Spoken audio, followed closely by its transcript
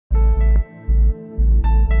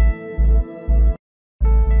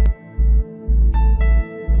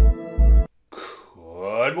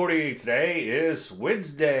week. Today is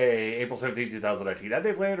Wednesday, April 17th, 2019. I'm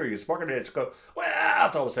Dave Landry. It's market minutes go. Well,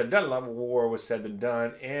 it's all said and done. A lot more was said than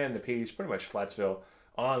done, and the piece pretty much Flatsville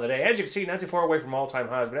on the day. As you can see, not too far away from all-time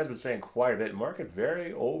highs, but has been saying quite a bit. Market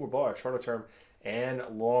very overbought, shorter term and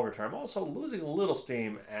longer term. Also losing a little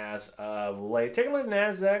steam as of late. Take a look at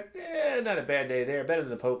NASDAQ. Not a bad day there. Better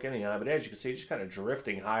than the poke anyhow, but as you can see, just kind of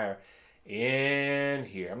drifting higher in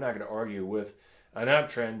here. I'm not going to argue with an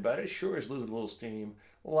uptrend, but it sure is losing a little steam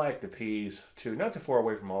like the P's too. Not too far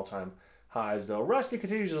away from all-time highs though. Rusty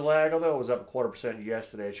continues to lag, although it was up 1/4%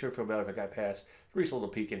 yesterday. I'd sure feel better if it got past the recent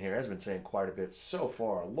little peak in here. It has been saying quite a bit so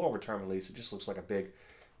far. Longer term at least, it just looks like a big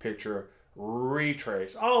picture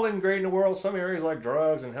retrace. All in great in the world. Some areas like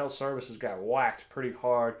drugs and health services got whacked pretty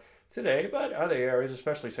hard today, but other areas,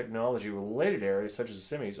 especially technology-related areas such as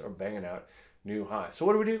the semis, are banging out new highs. So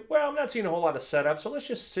what do? Well, I'm not seeing a whole lot of setup, so let's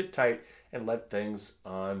just sit tight and let things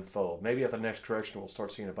unfold. Maybe at the next correction, we'll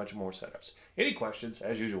start seeing a bunch of more setups. Any questions,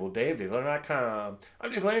 as usual, Dave, DaveLandry.com.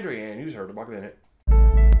 I'm Dave Landry, and you heard the Market Minute.